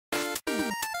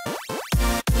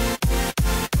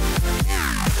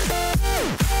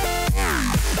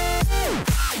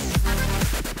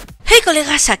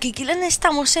colegas, aquí Khylen,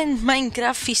 estamos en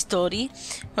Minecraft History,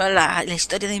 la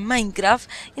historia de Minecraft,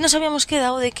 y nos habíamos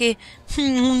quedado de que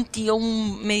un tío,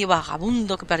 un medio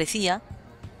vagabundo que parecía,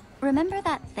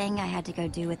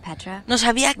 nos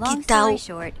había quitado,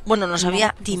 bueno, nos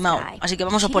había timado, así que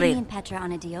vamos a por él.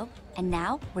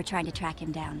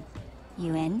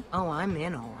 Oh, I'm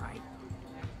in, all right.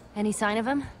 Any sign of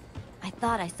him? I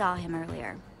thought I saw him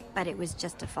earlier, but it was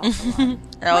just a false alarm.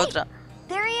 La otra.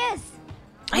 There he is.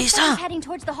 Ahí está. Heading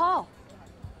towards the hall.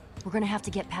 We're gonna have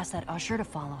to get past that usher to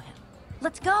follow him.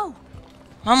 Let's go.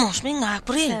 Vamos, venga,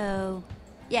 por él. So,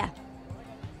 yeah.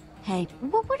 Hey,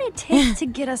 what would it take to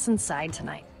get us inside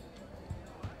tonight?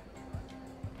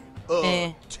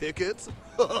 Tickets?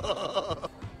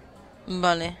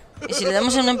 Vale. ¿Y si le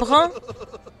damos un empujón?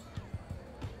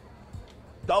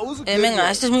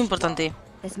 Venga, esto es muy importante.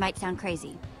 This might sound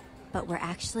crazy, but we're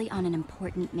actually on an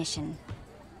important mission.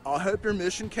 I hope your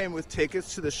mission came with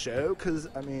tickets to the show, because,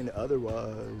 I mean,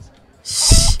 otherwise...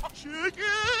 Chicken!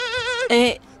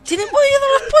 ¿Tienen pollo de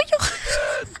los pollos?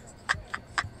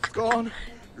 It's gone.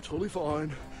 You're totally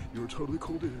fine. You're a totally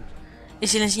cool dude. ¿Y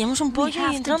si le enseñamos un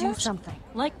pollo y entramos?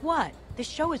 Like what? The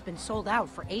show has been sold out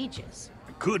for ages.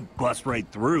 I could bust right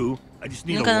through. I just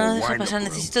need Nunca a nada little deja wind pasar, up room.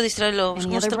 necesito distraerlo.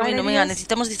 Buscamos otro camino, venga,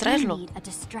 necesitamos distraerlo. We need a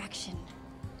distraction.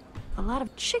 A lot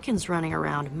of chickens running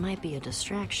around might be a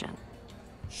distraction.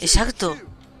 Exacto.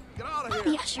 Get out of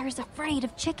The here. usher is afraid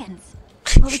of chickens.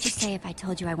 What would you say if I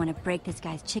told you I want to break this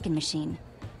guy's chicken machine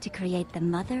to create the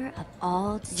mother of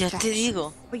all Ya distractions? te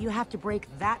digo. But you have to break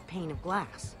that pane of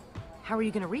glass. How are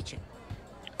you going to reach it?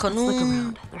 Con Let's look un...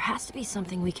 around. There has to be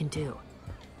something we can do.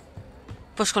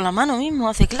 Pues con la mano mismo,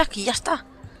 hace clac y ya está.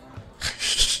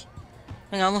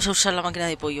 Venga, vamos a usar la máquina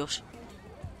de pollos.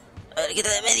 A ver, quita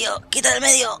de medio, quita del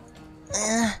medio.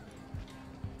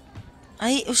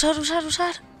 Ahí, usar.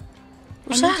 I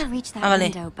need to reach that Ah, vale.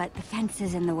 window, but the fence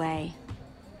is in the way.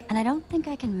 And I don't think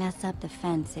I can mess up the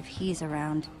fence if he's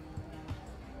around.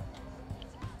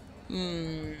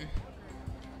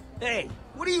 Hey,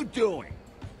 what are you doing?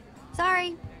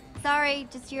 Sorry,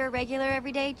 just your regular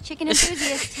everyday chicken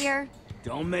enthusiast here.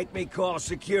 Don't make me call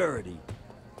security.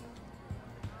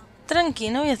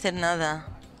 Tranqui, no voy a hacer nada.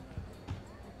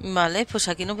 Vale, pues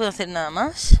aquí no puedo hacer nada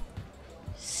más.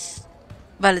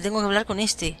 Vale, tengo que hablar con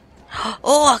este.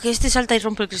 ¡Oh! ¿A que este salta y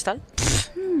rompe el cristal?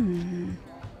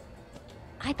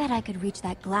 I bet I could reach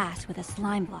that glass with a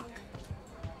slime block.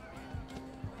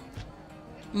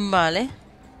 Vale.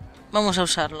 Vamos a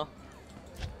usarlo.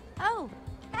 Oh,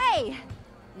 hey!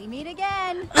 We meet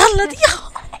again. ¡Hala,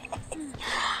 tío!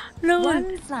 No.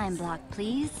 One slime block,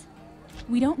 please.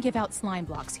 We don't give out slime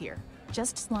blocks here,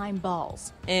 just slime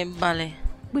balls. Vale.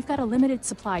 We've got a limited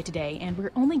supply today, and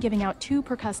we're only giving out 2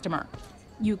 per customer.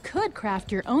 You could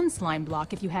craft your own slime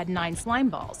block if you had 9 slime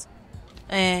balls.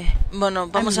 Bueno,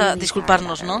 vamos I'm a really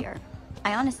disculparnos, sorry ¿no? about earlier.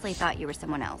 I honestly thought you were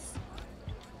someone else.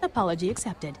 Apology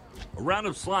accepted. A round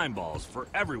of slime balls for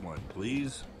everyone,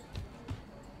 please.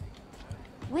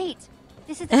 Wait,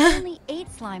 this is only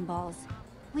 8 slime balls.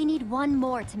 We need 1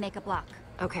 more to make a block.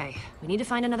 Okay, we need to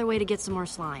find another way to get some more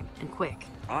slime, and quick.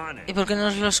 On ¿Y it. por qué no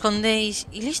os lo escondéis?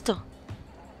 Y listo.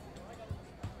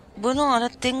 Bueno, ahora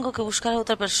tengo que buscar a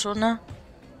otra persona.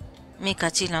 Me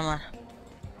cachí la mar.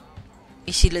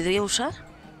 ¿Y si le doy a usar?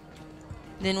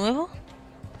 ¿De nuevo?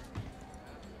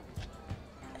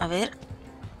 A ver.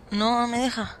 No me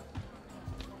deja.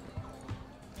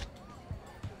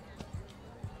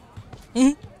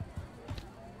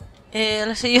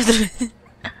 Ahora soy yo otra vez.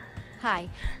 Hi,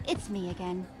 it's me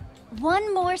again.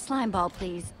 1 more slime ball,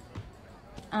 please.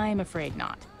 I'm afraid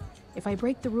not. If I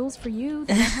break the rules for you,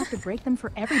 then I have to break them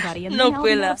for everybody, and No, then I'll be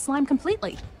Quilla. out of slime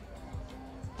completely.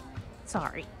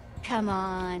 Sorry. Come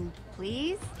on,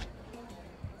 please.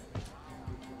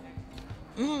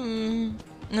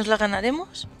 ¿Nos la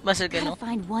ganaremos? Va a ser que Gotta no.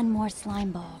 find 1 more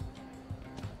slime ball.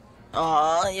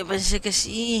 Oh, yo pensé que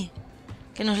sí.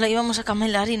 Que nos la íbamos a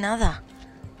camelar y nada.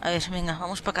 A ver, venga,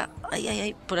 vamos para acá.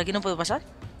 Ay. ¿Por aquí no puedo pasar?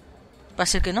 Va a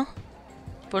ser que no.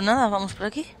 Pues nada, vamos por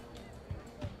aquí.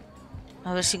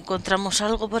 A ver si encontramos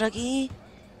algo por aquí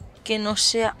que no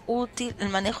sea útil. El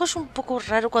manejo es un poco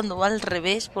raro cuando va al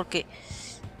revés porque...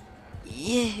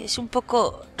 es un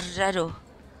poco raro.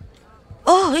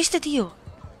 ¡Oh, este tío!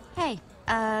 Hey,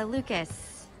 Lucas,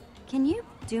 can you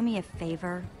do me a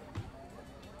favor?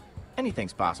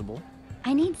 Anything's possible.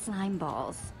 I need slime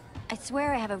balls. I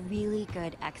swear I have a really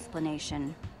good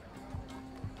explanation.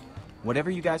 Whatever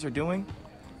you guys are doing,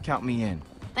 count me in.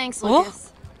 Thanks, Oh.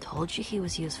 Lucas. Told you he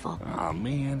was useful. Oh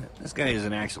man, this guy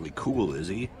isn't actually cool, is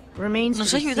he? Remains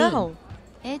Nos to ha be ayudado.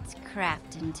 It's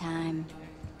crafting time.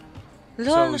 LOL,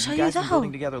 So nos ha you guys been ayudado.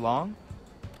 building together long?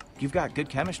 You've got good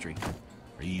chemistry.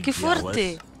 Are you ¡Qué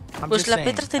fuerte! I'm Pues just la saying,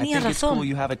 Petra I tenía think it's cool razón.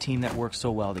 you have a team that works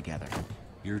so well together.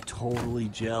 You're totally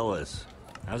jealous.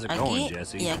 How's it going, Aquí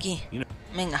Jesse? y aquí. You know,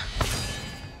 Venga.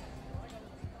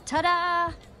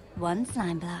 Ta-da! One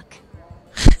slime block.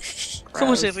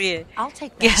 ¿Cómo se ríe? I'll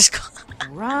take ¡Qué that. asco!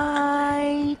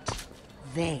 Right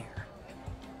there.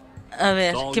 A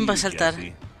ver, it's all ¿quién va a you, saltar?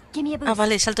 Jesse. Give me a boost. Ah,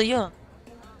 vale, salto yo.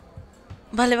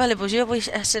 Vale, pues yo voy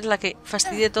a ser la que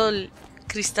fastidie todo el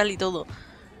cristal y todo.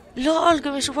 ¡Lol! Que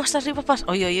me subo hasta arriba para...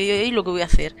 Oye, lo que voy a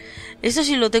hacer. Esto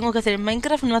sí lo tengo que hacer en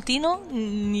Minecraft, no atino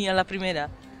ni a la primera.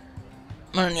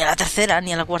 Bueno, ni a la tercera,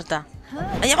 ni a la cuarta.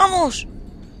 ¡Allá vamos!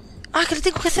 ¡Ah, que lo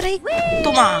tengo que hacer ahí!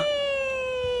 ¡Toma!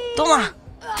 ¡Toma!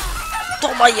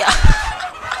 ¡Toma ya!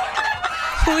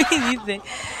 Uy, dice...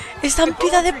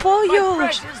 ¡Estampida de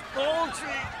pollos!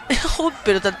 Joder,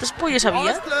 pero tantos pollos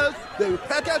había.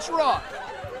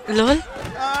 ¿Lol?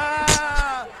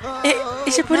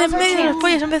 Y se pone en medio de los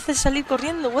pollos en vez de salir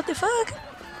corriendo. What the fuck?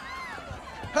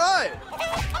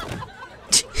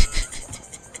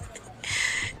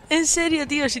 En serio,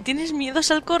 tío, si tienes miedo,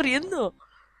 sal corriendo.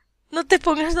 No te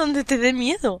pongas donde te dé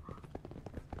miedo.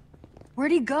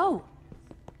 Where'd he go?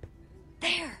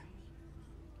 There.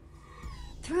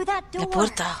 Through that door. La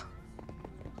puerta.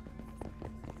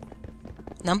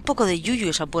 Da un poco de yuyu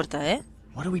esa puerta, ¿eh?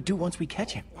 What do we do once we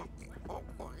catch him?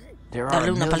 There are Darle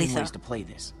a una million paliza. ways to play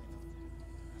this.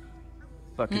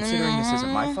 But considering this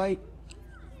isn't my fight,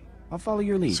 I'll follow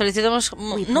your lead. Solicitamos...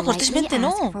 We No, politely cortésmente ask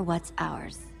no. for what's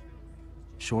ours.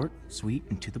 Short, sweet,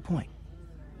 and to the point.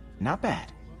 Not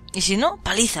bad. Y si no,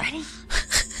 paliza.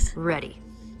 Ready.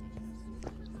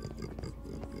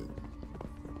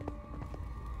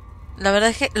 La verdad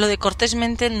es que lo de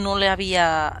cortésmente no le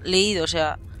había leído, o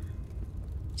sea...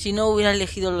 Si no hubiera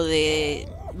elegido lo de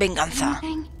venganza.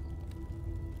 Anything?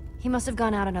 He must have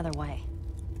gone out another way.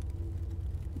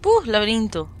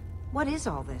 Laberinto. What is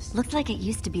all this? Looks like it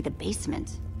used to be the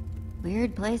basement.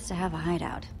 Weird place to have a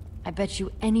hideout. I bet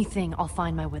you anything I'll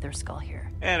find my wither skull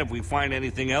here. And if we find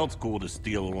anything else cool to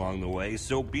steal along the way,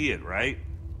 so be it, right?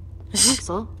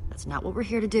 Axel, that's not what we're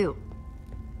here to do.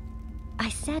 I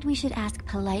said we should ask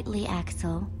politely,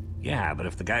 Axel. Yeah, but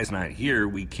if the guy's not here,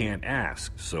 we can't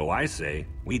ask. So I say,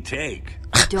 we take.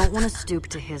 I don't want to stoop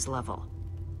to his level.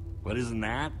 But isn't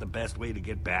that the best way to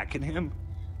get back at him?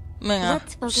 Venga,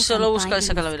 Let's focus solo on busca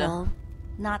esa finding the calavera. skull,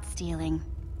 not stealing.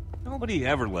 Nobody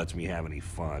ever lets me have any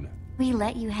fun. We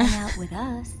let you hang out with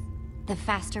us. The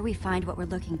faster we find what we're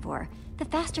looking for, the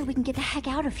faster we can get the heck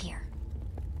out of here.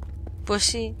 Pues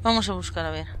sí, vamos a buscar,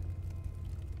 a ver.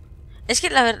 Es que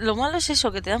lo malo es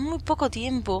eso, que te dan muy poco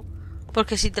tiempo.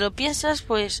 Porque si te lo piensas,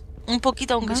 pues un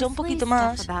poquito, aunque sea un Mostly poquito stuff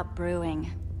más, about brewing.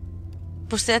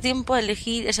 pues te da tiempo a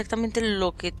elegir exactamente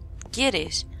lo que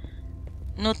quieres.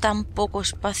 No tan poco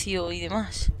espacio y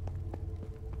demás.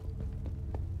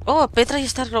 Oh, Petra ya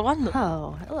está robando.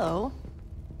 Oh, hello.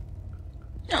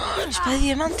 ¡Oh, espada de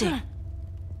diamante!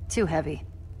 Too heavy.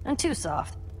 And too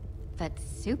soft. But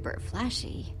super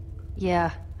flashy.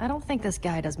 Yeah, I don't think this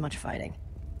guy does much fighting.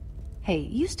 Hey,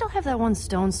 you still have that one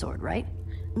stone sword, right?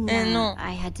 No.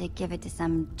 I had to give it to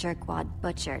some jerkwad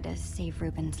butcher to save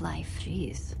Ruben's life.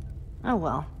 Jeez. Oh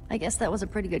well, I guess that was a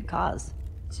pretty good cause.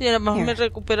 Sí, ahora más Here. me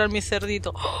recuperar mi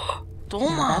cerdito. ¡Oh! Now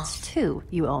 ¡Toma! that's two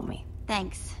you owe me.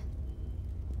 Thanks.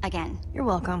 Again. You're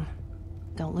welcome.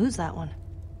 Don't lose that one.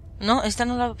 No, esta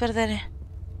no la perderé.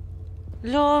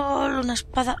 LOL, una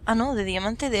espada... Ah, no, de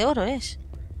diamante de oro es.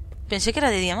 Pensé que era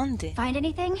de diamante. Find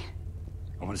anything?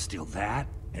 I want to steal that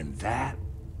and that.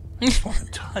 I just want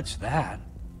to touch that.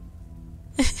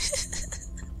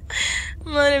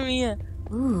 Madre mía.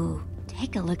 Ooh,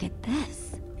 take a look at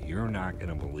this. You're not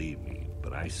gonna believe me,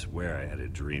 but I swear I had a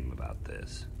dream about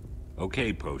this.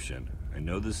 Okay, Potion, I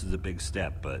know this is a big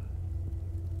step, but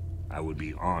I would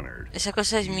be honored. Esa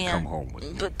cosa es if you mía. Come home with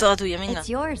me. Toda tuya, venga. It's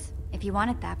yours, if you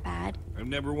want it that bad. I've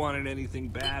never wanted anything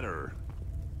badder.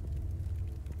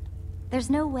 There's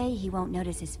no way he won't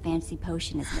notice his fancy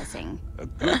potion is missing. A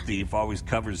good thief always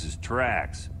covers his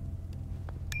tracks.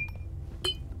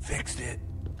 Fixed it.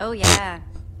 Oh yeah,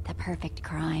 the perfect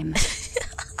crime.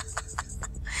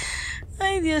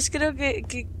 Ay, Dios, creo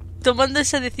que tomando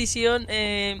esa decisión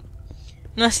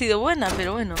no ha sido buena,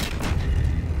 pero bueno.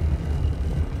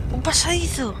 ¡Un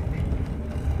pasadizo!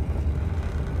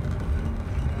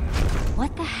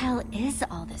 What the hell is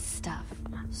all this stuff?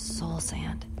 Soul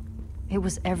sand. It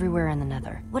was everywhere in the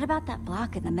nether. What about that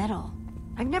block in the middle?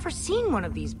 I've never seen one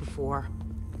of these before.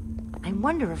 I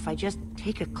wonder if I just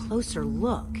take a closer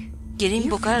look. ¿Quiere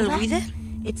invocar al Wither?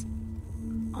 It's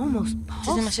almost Es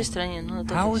demasiado pulsing. extraño, no lo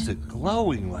How toques. is it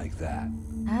glowing like that?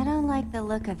 I don't like the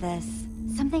look of this.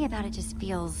 Something about it just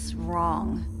feels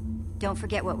wrong. Don't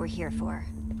forget what we're here for.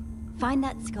 Find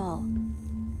that skull.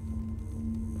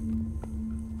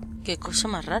 Qué cosa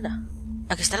más rara.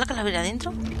 ¿Aquí está la calavera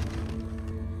adentro?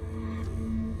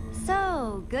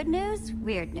 So, good news,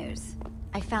 weird news.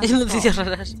 I found the skull. Noticias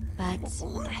raras. But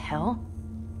What the hell?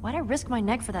 Why'd I risk my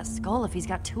neck for that skull if he's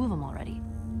got 2 of them already?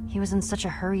 He was in such a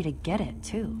hurry to get it,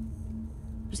 too.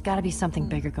 There's gotta be something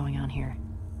bigger going on here.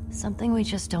 Something we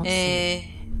just don't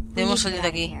see. Debemos salir de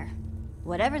aquí. here.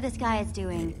 Whatever this guy is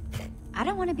doing, I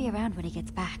don't want to be around when he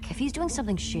gets back. If he's doing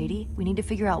something shady, we need to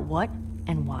figure out what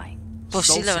and why. Pues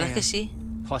sí, Soul la verdad es que sand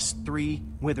sí. Plus 3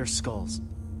 wither skulls.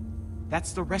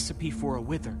 That's the recipe for a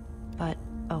wither. But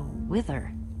a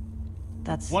wither?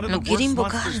 That's... One of Lo the quiere worst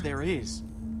invocar. monsters there is.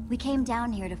 We came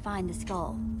down here to find the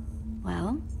skull.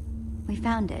 Well, we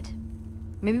found it.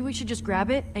 Maybe we should just grab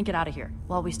it and get out of here,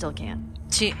 while we still can.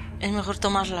 Sí, es mejor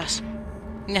tomarlas.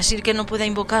 Y así que no pueda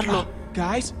invocarlo.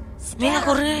 Guys? ¡Venga a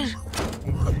correr!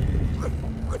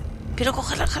 ¡Quiero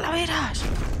coger las calaveras!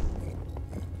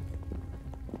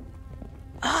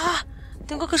 ¡Ah!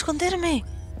 ¡Tengo que esconderme!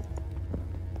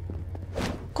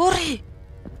 ¡Corre!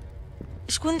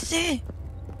 ¡Escóndete!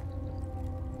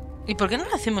 ¿Y por qué no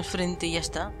le hacemos frente y ya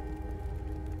está?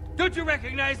 Don't you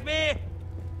recognize me?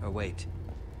 Oh, wait.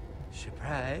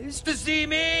 Surprised to see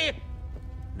me?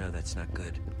 No, that's not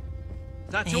good.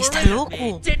 Thought you were Está rid of loco.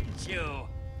 me, didn't you?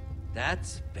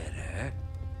 That's better.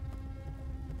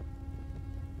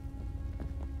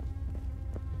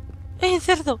 ¡Eh,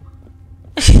 cerdo!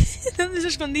 ¿Dónde se ha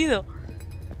escondido?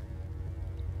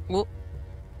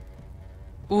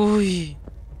 ¡Uy!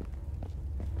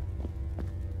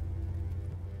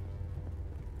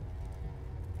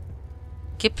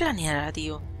 ¿Qué planeará,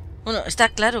 tío? Bueno, está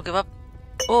claro que va...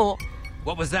 ¡Oh!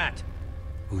 What was that?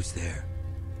 Who's there?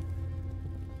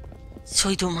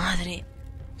 Soy tu madre.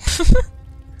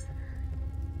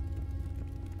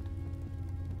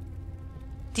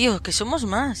 Tío, que somos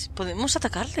más. Podemos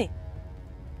atacarle.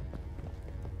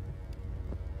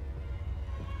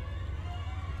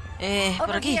 Por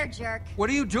Over aquí. here, jerk. What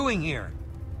are you doing here?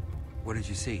 What did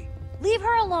you see? Leave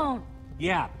her alone!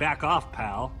 Yeah, back off,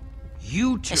 pal.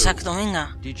 You two. Exacto,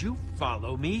 venga. Did you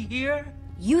follow me here?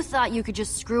 You thought you could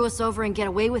just screw us over and get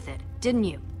away with it, didn't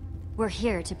you? We're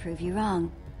here to prove you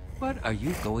wrong. What are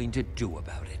you going to do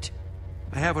about it?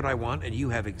 I have what I want, and you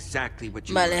have exactly what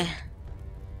you Vale. want.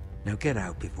 Now get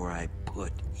out before I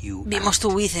put you Vimos out.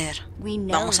 tu wither. We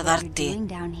know Vamos a what you're darte. doing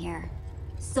down here.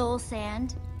 Soul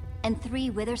sand and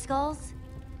 3 wither skulls.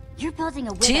 You're building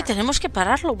a wither. Sí, tenemos que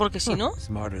pararlo, porque si no...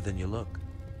 Smarter than you look.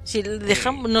 Si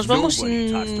dejamos, nos vamos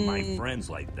Nobody talks to my sin... friends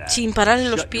like that. Sin pararle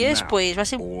los Shut your pies, mouth, pues va a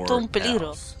ser or todo un peligro.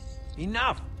 else.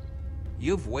 Enough.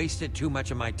 You've wasted too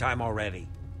much of my time already.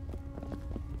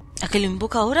 ¿A que lo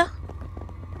invoca ahora?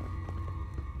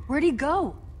 Where'd he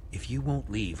go? If you won't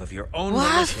leave of your own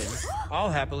What? volition, I'll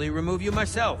happily remove you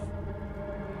myself.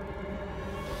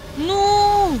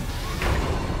 ¡No!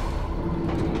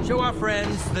 Show our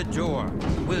friends the door,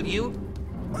 will you?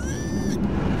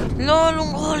 ¡Lol,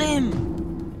 un golem!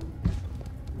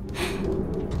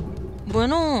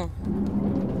 Bueno...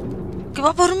 ¿Qué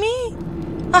va por mí?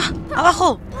 ¡Ah!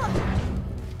 ¡Abajo!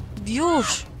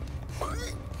 ¡Dios!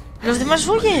 ¡Los demás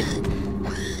huyen!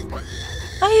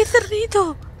 ¡Ay,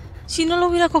 cerdito! Si no lo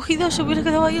hubiera cogido, se hubiera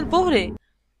quedado ahí el pobre.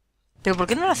 ¿Pero por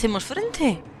qué no le hacemos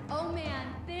frente? Oh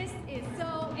man, this is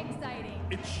so exciting.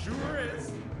 It sure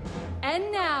is.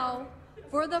 And now,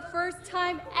 for the first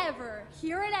time ever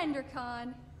here at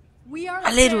EnderCon, we are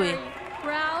Al héroe. very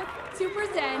proud to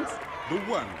present The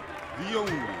one, the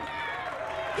only.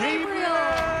 Gabriel.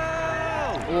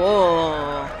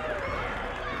 ¡Wow!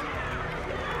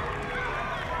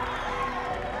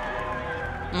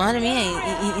 Madre mía,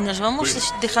 ¿y nos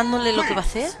vamos dejándole lo que va a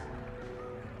hacer?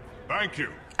 Thank you.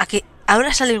 ¿A que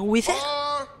ahora sale el Wither?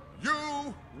 Are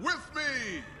you with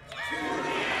me?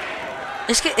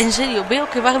 Es que, en serio, veo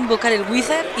que va a invocar el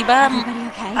Wither y va Everybody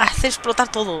okay? a hacer explotar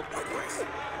todo.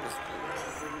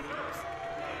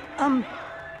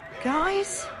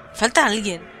 Guys? Falta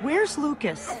alguien. Where's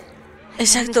Lucas?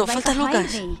 Exacto, He was right falta behind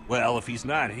Lucas. me. Well, if he's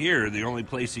not here, the only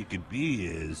place he could be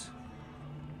is...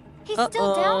 He's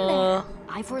still down there.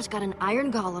 Ivor's got an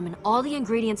iron golem and all the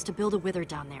ingredients to build a wither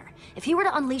down there. If he were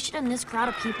to unleash it on this crowd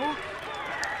of people,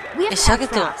 we have to act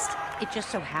Exacto. fast. It just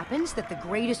so happens that the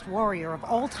greatest warrior of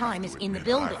all time is in the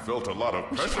building. I felt a lot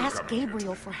of We should pressure ask coming.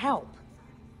 Gabriel for help.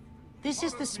 This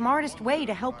is the smartest way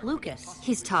to help Lucas.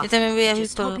 He's tough. Yo también voy a ir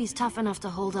Just por... hope he's tough enough to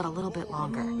hold out a little bit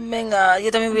longer. Venga, yo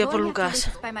también voy a por Going after Lucas.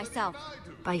 Lucas by myself.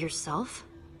 By yourself?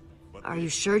 Are you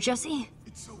sure, Jesse?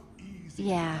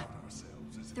 Yeah.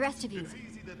 The rest of you,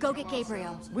 go get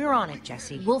Gabriel. We're on it,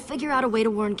 Jesse. We'll figure out a way to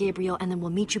warn Gabriel and then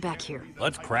we'll meet you back here.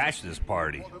 Let's crash this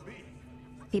party.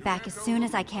 Be back as soon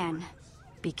as I can.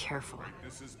 Be careful.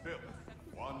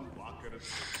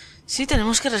 Sí,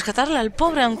 tenemos que rescatarle al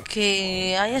pobre,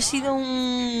 aunque haya sido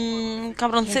un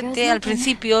cabroncete al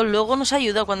principio, luego nos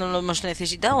ayuda cuando lo hemos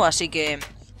necesitado, así que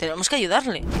tenemos que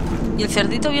ayudarle. Y el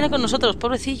cerdito viene con nosotros,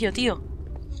 pobrecillo, tío.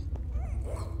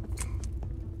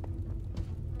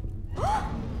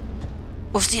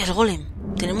 Hostia, el golem.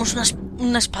 Tenemos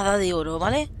una espada de oro,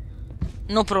 ¿vale?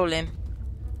 No problem.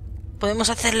 Podemos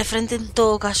hacerle frente en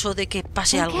todo caso de que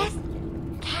pase algo.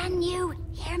 Can you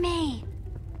hear me?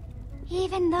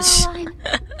 Even though I'm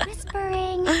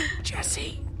whispering.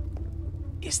 Jesse,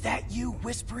 is that you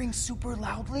whispering super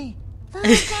loudly?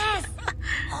 Lucas,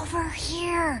 over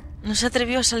here. No se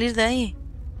atrevió a salir de ahí.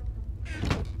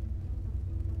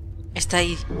 Está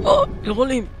ahí. ¡Oh! ¡El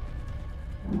golem!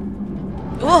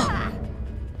 ¡Oh!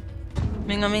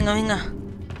 Venga, venga, venga.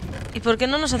 ¿Y por qué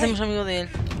no nos hacemos amigos de él?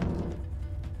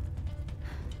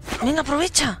 Venga,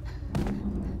 aprovecha.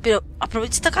 Pero,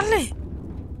 aprovecha a atacarle.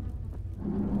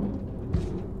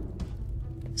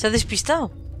 Se ha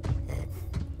despistado.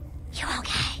 You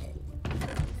okay?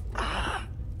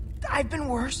 I've been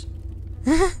worse.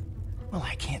 Well,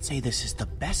 I can't say this is the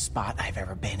best spot I've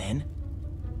ever been in.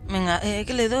 Venga,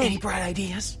 ¿qué le doy? Any bright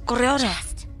ideas? Corre ahora.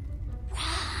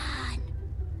 Run.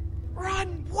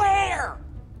 Run where?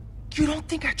 You don't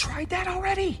think I tried that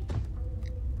already?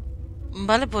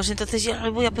 Vale, pues entonces ya le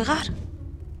voy a pegar.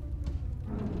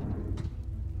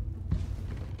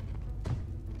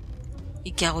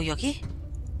 ¿Y qué hago yo aquí?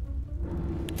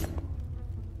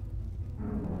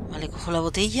 Vale, cojo la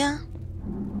botella.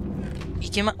 ¿Y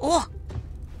qué más? ¡Oh!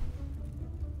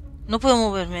 No puedo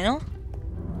moverme, ¿no?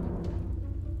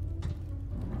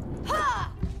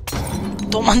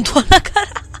 Toman toda la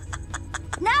cara.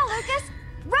 Now, Lucas,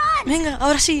 run. Venga,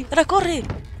 ahora sí, ahora corre.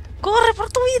 ¡Corre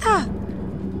por tu vida!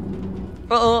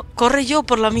 Oh, corre yo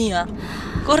por la mía.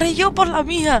 Corre yo por la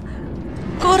mía.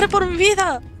 Corre por mi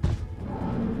vida.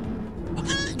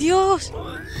 Dios.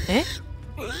 ¿Eh?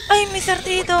 ¡Ay, mi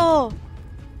cerdito!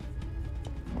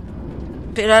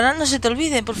 Pero ahora no se te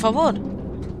olvide, por favor.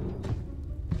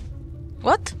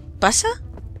 ¿What? ¿Pasa?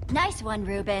 Nice one,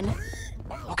 Ruben.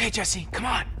 Okay, Jesse, come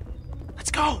on.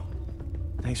 Let's go.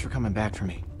 Thanks for coming back for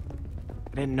me.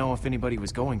 I didn't know if anybody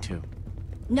was going to.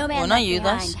 No man Bueno, left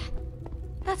ayudas. behind.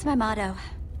 That's my motto.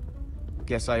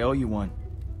 Guess I owe you one.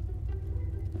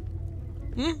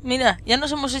 Mira, ya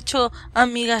nos hemos hecho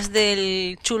amigas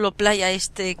del chulo playa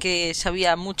este que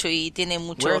sabía mucho y tiene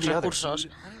muchos recursos.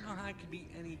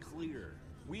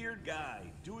 Weird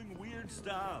guy doing weird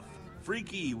stuff.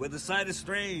 Freaky with a side of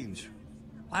strange.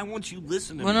 Why won't you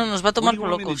listen to Bueno, me? nos va a tomar por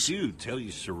What do you want locos. me to do? Tell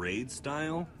you charade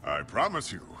style? I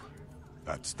promise you,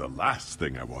 that's the last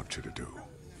thing I want you to do.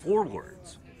 4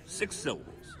 words, 6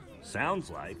 syllables. Sounds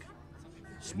like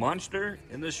Smonster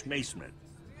in the Schmasement.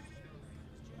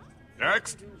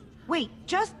 Next. Wait,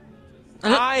 just...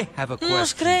 I have a No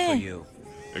os question for cree. you.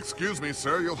 Excuse me,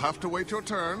 sir, you'll have to wait your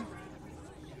turn.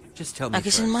 Just tell me ¿Aquí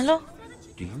es first. el malo?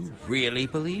 Do you really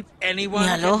believe anyone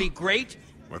Míralo. can be great?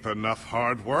 With enough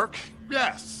hard work,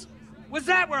 yes. Was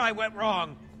that where I went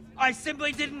wrong? I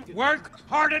simply didn't work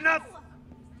hard enough?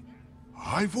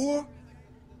 Ivor?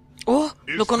 ¡Oh!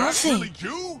 Is ¡Lo that conoce! really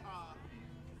you?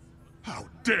 How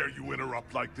dare you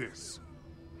interrupt like this?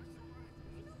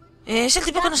 Es el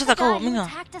tipo que nos That's the atacó, guy who venga.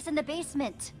 attacked us in the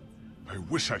basement. I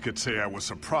wish I could say I was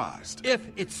surprised. If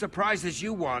it's surprises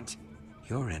you want,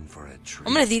 you're in for a treat.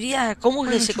 Hombre, diría cómo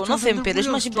que se conocen, pero es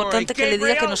más importante que le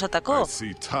diga que nos I atacó.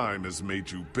 see time has made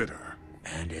you bitter.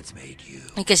 And it's made you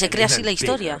Y que se crea an así la even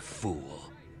historia. bigger fool.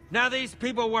 Now these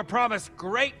people were promised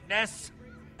greatness,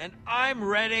 and I'm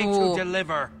ready to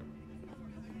deliver.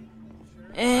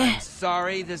 I'm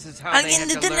sorry, this is how they ¡Alguien had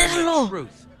to learn detenerlo! the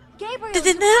truth. Gabriel,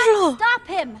 ¡Detenerlo! stop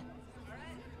him.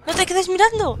 ¡No te quedes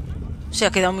mirando! Se ha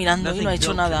quedado mirando y Nothing no ha hecho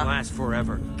built can nada. last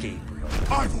forever, Gabriel.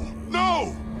 Ivor,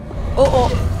 no! ¡Oh,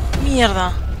 oh!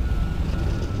 ¡Mierda!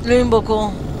 Lo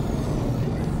invocó.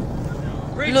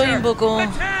 Lo Creature, invocó.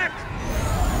 attack!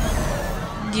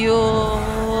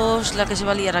 Dios, la que se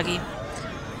va a liar aquí.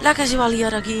 La que se va a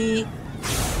liar aquí.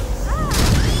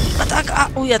 ¡Ataca!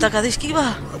 ¡Uy, ataca de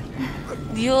esquiva!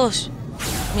 Dios.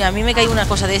 Mira, a mí me cae una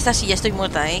cosa de estas y ya estoy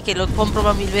muerta, ¿eh? Que lo he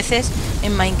comprobado 1000 veces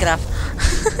en Minecraft.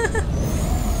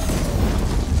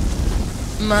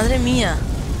 Madre mía.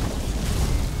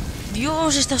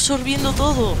 Dios, está absorbiendo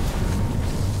todo.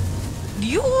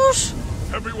 Dios.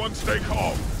 Everyone stay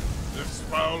calm. This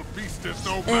foul beast is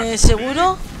no match for me.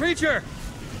 ¿Seguro? Creature,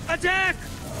 attack!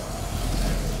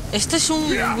 Este es un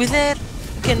Wither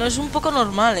que no es un poco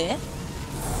normal, ¿eh?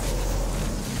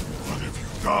 What have you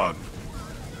done?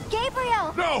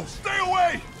 Gabriel! No, stay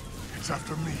away! It's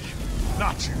after me,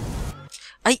 not you.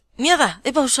 Mierda,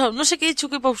 he pausado. No sé qué he hecho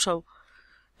que he pausado.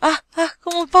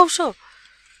 ¿Cómo pauso?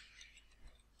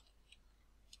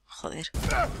 Joder.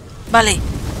 Vale,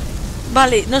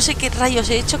 no sé qué rayos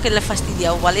he hecho que le he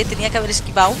fastidiado, ¿vale? Tenía que haber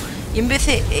esquivado y en vez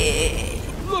de...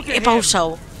 he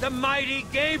pausado.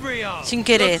 Sin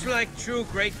querer.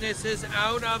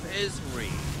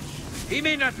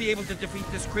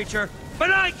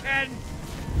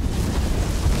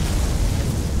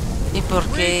 ¿Y por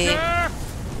qué?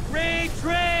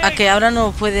 ¿A que ahora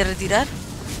no puede retirar?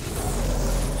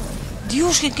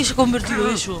 Dios, ¿en qué se ha convertido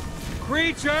eso?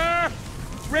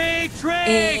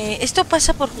 Esto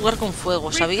pasa por jugar con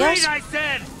fuego, ¿sabías?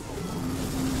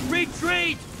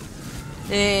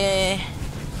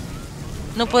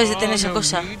 No puedes detener esa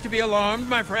cosa.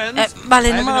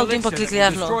 Vale, no me ha dado tiempo a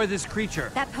cliquearlo.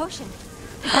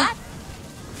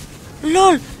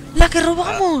 ¡Lol! ¡La que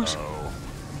robamos!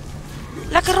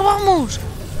 ¡La que robamos!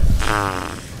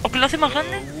 ¿O que lo hace más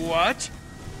grande?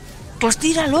 Pues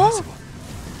tíralo.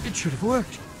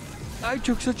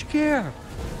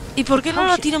 ¿Y por qué no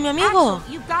lo tiro mi amigo?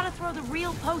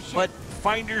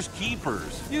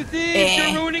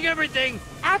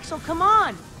 Axel, come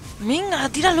on. Venga,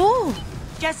 tíralo.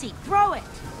 Jesse, throw it.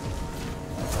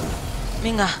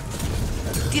 Venga,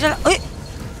 tíralo.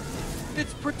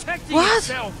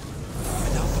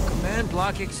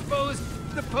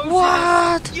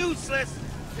 What?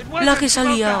 What? La que se ha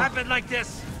liado.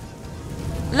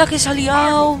 La que se ha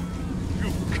liado.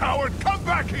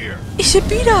 Y se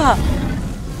pira.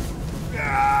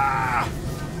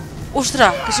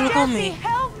 ¡Ostras! Que se lo come.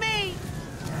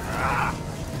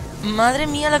 Madre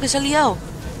mía, la que se ha liado.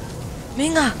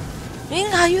 Venga,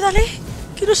 ayúdale.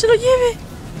 Que no se lo lleve.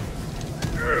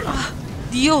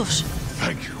 Dios.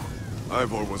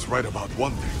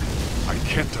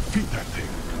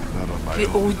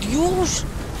 ¡Oh, Dios!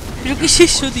 ¿Pero qué es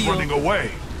eso, tío?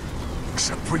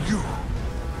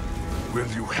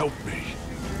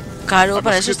 Claro,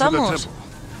 para eso estamos.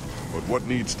 But what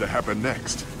needs to happen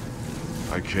next,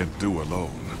 I can't do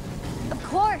alone. Of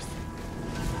course.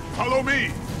 Follow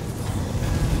me.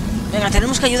 Venga,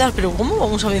 tenemos que ayudar, pero ¿cómo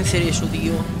vamos a vencer eso,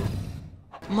 tío?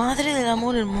 Madre del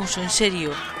amor hermoso, en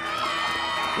serio.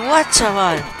 Guau,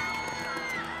 chaval.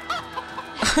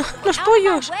 Los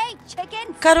pollos.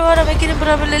 Claro, ahora me quieren por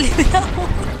haberle liado.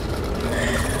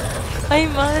 Ay,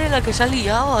 madre, la que se ha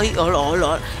liado. Ay,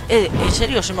 hola. ¿En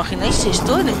serio, os imagináis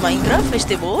esto en el Minecraft,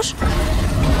 este boss?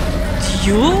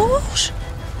 ¡Dios!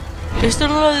 Esto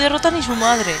no lo derrota ni su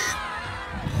madre.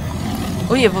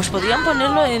 Oye, pues podrían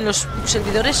ponerlo en los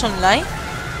servidores online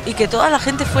y que toda la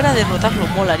gente fuera a derrotarlo.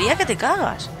 Molaría que te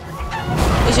cagas.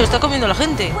 Y se lo está comiendo la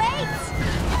gente.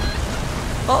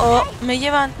 Me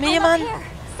llevan.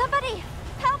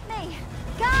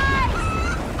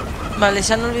 Vale,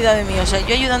 se han olvidado de mí. O sea,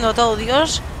 yo ayudando a todo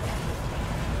Dios.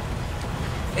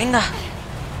 Venga.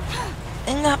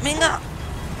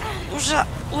 Usa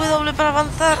W para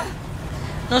avanzar.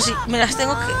 No, sí, me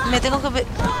tengo que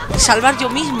salvar yo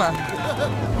misma.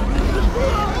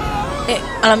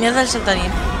 A la mierda del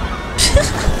saltarín.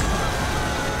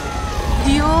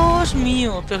 Dios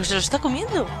mío, pero que se lo está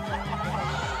comiendo.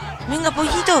 Venga,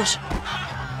 pollitos.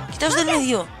 Quitaos del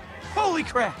medio. Holy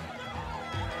crap.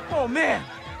 Oh man.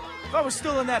 If I was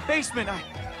still in that basement,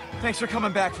 Thanks for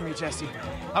coming back for me, Jesse.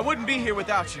 I wouldn't be here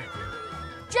without you.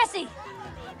 Jesse.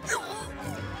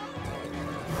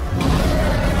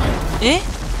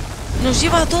 Nos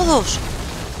lleva a todos.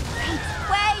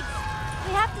 Wait.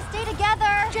 We have to stay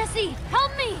together. Jesse,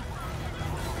 help me.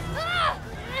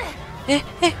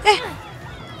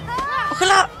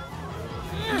 Ojalá.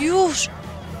 Dios.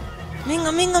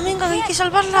 Venga, que hay que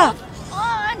salvarla.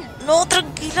 No,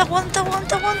 tranquila, aguanta. No,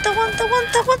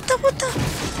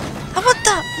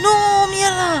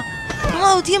 mierda. No me ha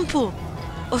dado tiempo.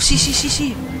 Oh,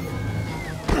 sí.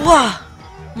 ¡Guau!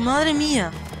 Madre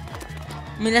mía.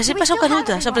 Me las he pasado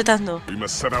canutas apretando.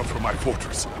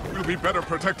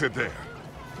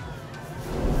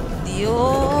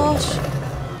 Dios.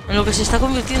 En lo que se está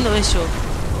convirtiendo eso.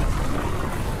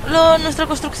 Nuestra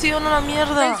construcción a la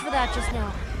mierda.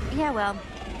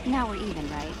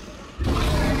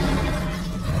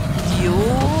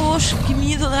 Dios, qué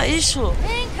miedo da eso.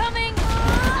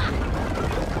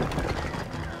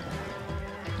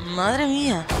 Madre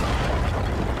mía.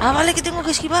 Vale, que tengo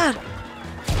que esquivar.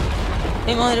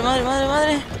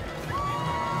 Madre.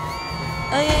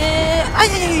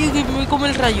 Ay, me come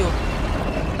el rayo.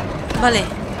 Vale.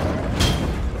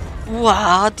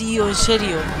 Guau, tío, en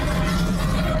serio.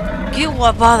 Qué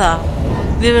guapada.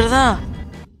 De verdad.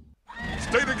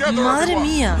 Madre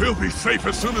mía.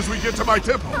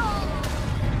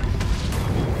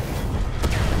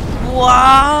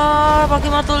 Guau, va a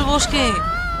quemar todo el bosque.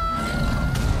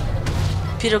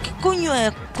 ¿Pero qué coño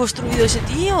ha construido ese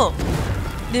tío?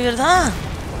 De verdad.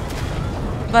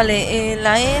 Vale,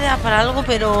 la E era para algo,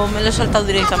 pero me lo he saltado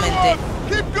directamente.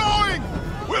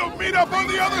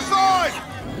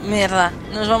 Mierda,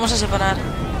 nos vamos a separar.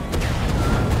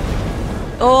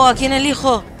 Oh, ¿a quién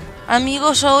elijo?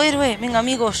 ¿Amigos o héroe? Venga,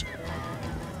 amigos.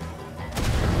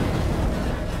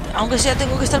 Aunque sea,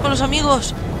 tengo que estar con los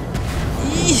amigos.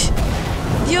 ¡Ih!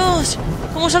 ¡Dios!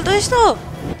 ¿Cómo salto esto?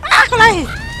 ¡Ah, con la E!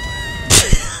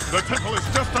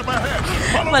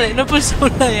 Vale, no pulso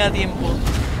la E a tiempo.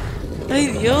 ¡Ay,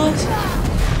 Dios!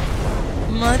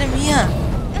 ¡Madre mía!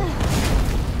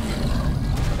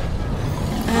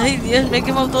 ¡Ay, Dios! Me he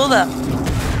quemado toda.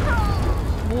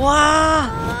 ¡Buah!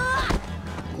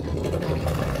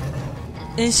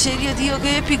 ¿En serio, tío?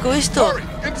 ¡Qué épico esto!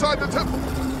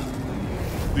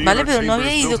 Vale, pero ¿no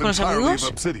había ido con los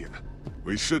amigos?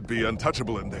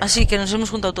 Así que nos hemos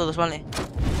juntado todos, vale.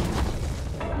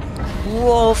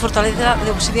 ¡Wow! Fortaleza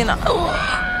de obsidiana.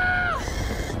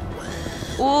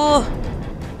 ¡Oh!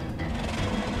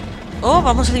 ¡Oh!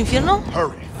 ¿Vamos al infierno?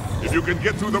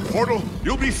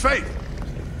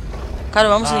 Claro,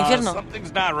 vamos al infierno.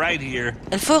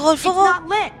 ¡El fuego, el fuego!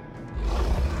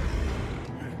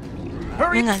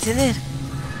 Venga, encender.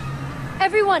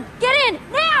 Everyone, get in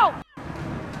now!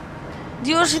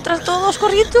 Dios, entran todos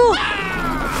corriendo.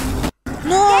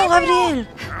 No, Gabriel.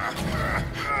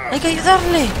 Hay que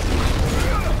ayudarle.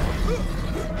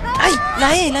 ¡Ay!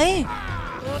 La E, la E.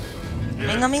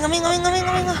 Venga, venga, venga, venga,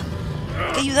 venga, venga.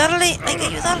 Hay que ayudarle, hay que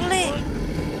ayudarle.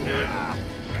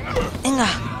 Venga.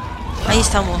 Ahí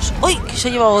estamos. ¡Uy! Que se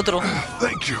ha llevado otro.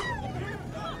 Thank you.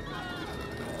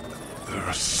 There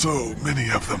are so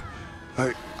many of them.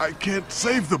 I can't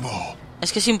save them all.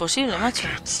 Es que es imposible, macho.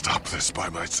 I can't stop this by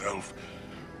myself.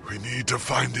 We need to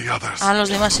find the others. A los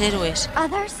demás héroes.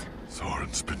 Others?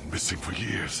 Soren's been missing for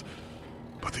years.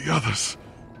 But the others,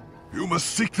 you must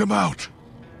seek them out.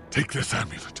 Take this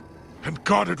amulet and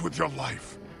guard it with your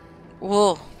life.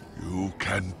 Wow. You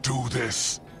can do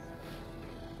this.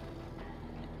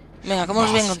 Venga, ¿cómo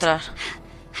los voy a encontrar?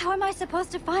 How am I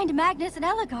supposed to find Magnus and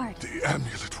Eligard? The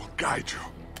amulet will guide you.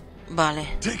 Vale.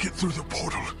 Take it through the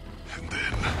portal, and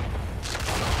then...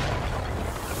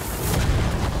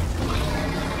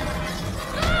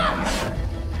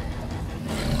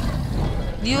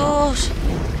 Dios.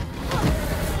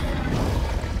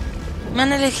 Me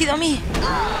han elegido a mí.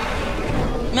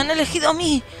 Me han elegido a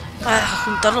mí. Para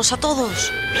juntarlos a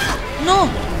todos. ¡No!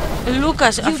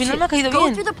 Lucas, al final me ha caído bien.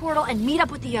 Go through the portal and meet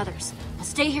up with the others. I'll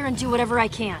stay here and do whatever I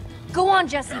can. Go on,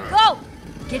 Jesse, go!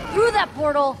 Get through that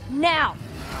portal now.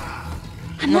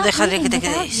 No dejaré que te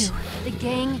quedéis. The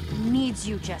gang needs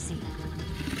you, Jesse.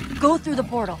 Go through the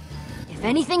portal. If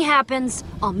anything happens,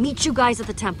 I'll meet you guys at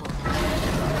the temple.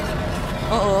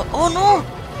 Oh, oh, oh, no.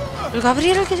 El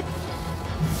Gabriel, el que...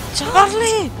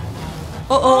 ¡Chavarle!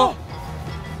 Oh, oh.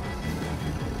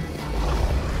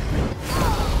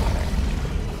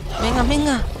 Venga,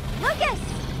 venga. Lucas!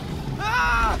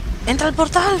 Entra al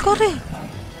portal, corre.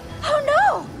 Oh,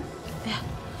 no.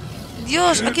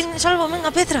 Dios, ¿a quién salvo? Venga,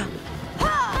 Petra.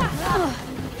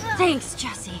 Thanks,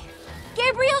 Jesse.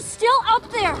 Gabriel's still up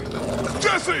there.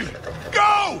 Jesse,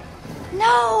 go!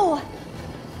 No.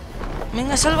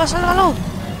 Venga, sálvalo.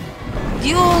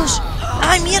 Dios.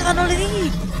 ¡Ay, mierda, no le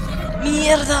di!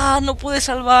 ¡Mierda! No pude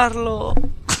salvarlo.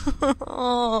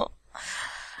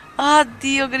 Ah,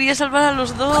 tío, quería salvar a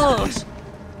los dos.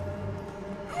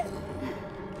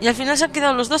 Y al final se han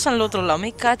quedado los dos al otro lado.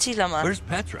 Me cachis la mano. Where's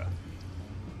Petra?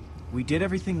 We did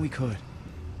everything we could.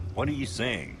 What are you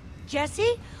saying?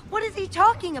 Jesse? What is he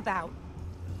talking about?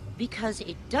 Because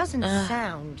it doesn't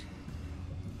sound...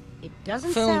 It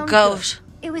doesn't Fue un sound caos.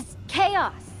 It was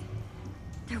chaos.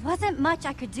 There wasn't much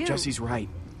I could do. Jesse's right.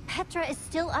 Petra is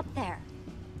still up there.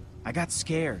 I got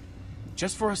scared.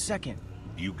 Just for a second.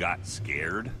 You got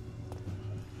scared?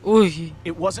 Uy.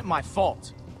 It wasn't my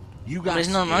fault. You got Es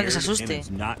normal que se scared and asuste.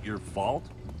 it's not your fault?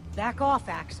 Back off,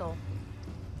 Axel.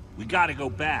 We gotta go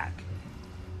back.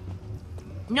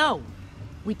 No.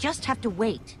 We just have to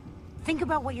wait. Think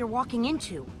about what you're walking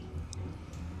into.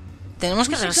 Tenemos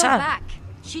que We should go regresar. back.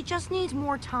 She just needs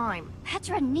more time.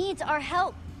 Petra needs our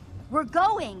help. We're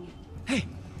going. Hey,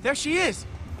 there she is.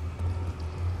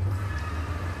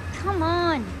 Come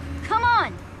on. Come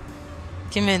on.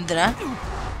 ¿Quién vendrá?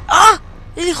 ¡Ah!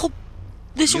 ¡El hijo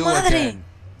de su You madre! again.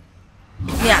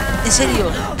 Mira, en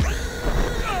serio.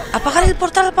 ¡Apagar el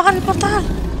portal! ¡Apagar el portal!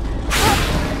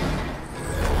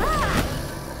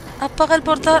 Apaga el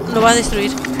portal. Lo va a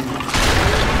destruir.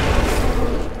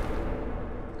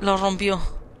 Lo rompió.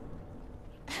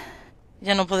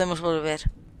 Ya no podemos volver.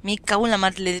 Me cago en la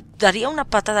madre. Le daría una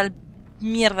patada al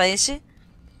mierda ese.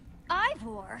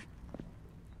 Ivor.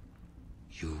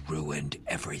 You ruined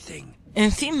everything.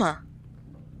 Encima.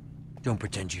 Don't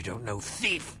pretend you don't know,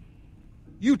 thief.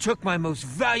 You took my most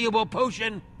valuable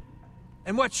potion,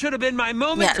 and what should have been my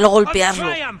moment Mira, lo of golpearlo.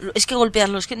 triumph. Es que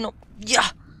golpearlo, es que no. Ya.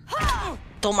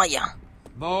 Toma ya.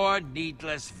 More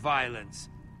needless violence.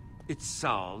 It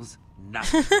solves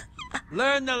nothing.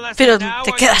 Learn the lesson Pero now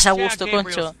te or quedas a you'll share gusto,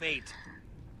 Gabriel's Concho. fate.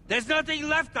 There's nothing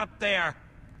left up there.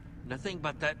 Nothing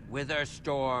but that wither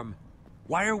storm.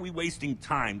 Why are we wasting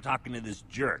time talking to this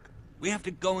jerk? We have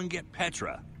to go and get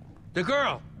Petra. The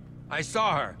girl. I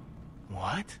saw her.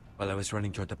 What? While I was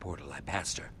running toward the portal, I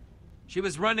passed her. She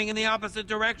was running in the opposite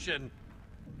direction.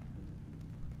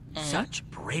 Such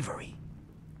bravery.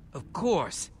 Of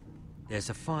course. There's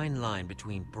a fine line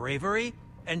between bravery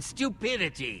and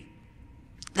stupidity.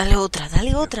 Dale otra,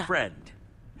 dale otra. Your friend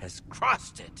has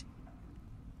crossed it.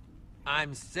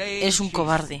 I'm saying Es un she's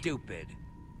cobarde. stupid.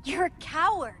 You're a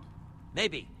coward.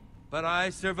 Maybe, but I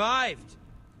survived.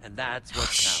 And that's what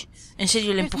counts. En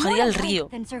serio, le empujaría al río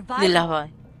de lava.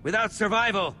 Without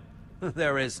survival,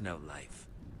 there is no life.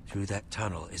 Through that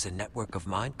tunnel is a network of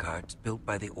minecarts built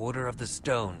by the Order of the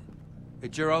Stone.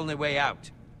 It's your only way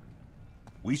out.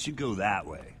 We should go that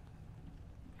way.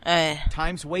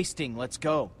 Time's wasting. Let's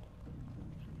go.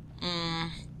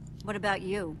 What about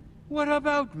you? What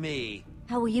about me?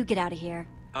 How will you get out of here?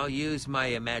 I'll use my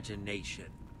imagination.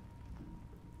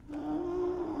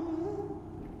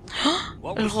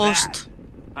 What El was ghost. that?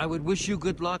 I would wish you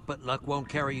good luck, but luck won't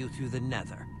carry you through the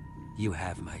nether. You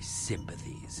have my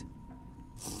sympathies.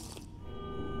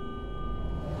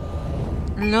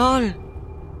 LOL.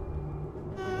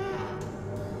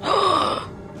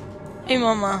 ¡Ay,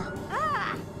 mamá!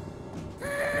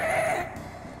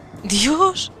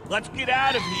 ¡Dios! Let's get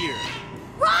out of here.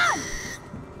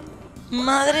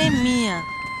 ¡Madre mía!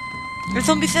 ¡El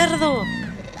zombicerdo!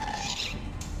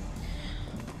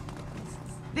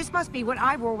 This must be what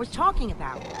Ivor was talking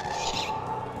about.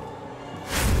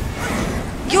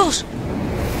 ¡Dios!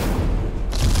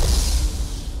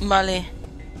 Vale.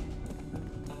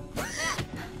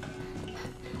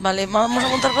 Vale, vamos a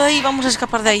montar por ahí y vamos a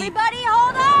escapar de ahí. Everybody,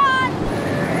 hold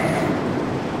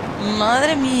on!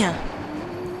 ¡Madre mía!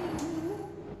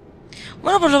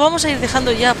 Bueno, pues lo vamos a ir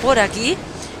dejando ya por aquí.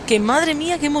 Que madre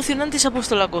mía, qué emocionante se ha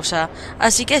puesto la cosa.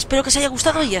 Así que espero que os haya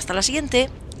gustado y hasta la siguiente.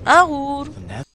 ¡Agur!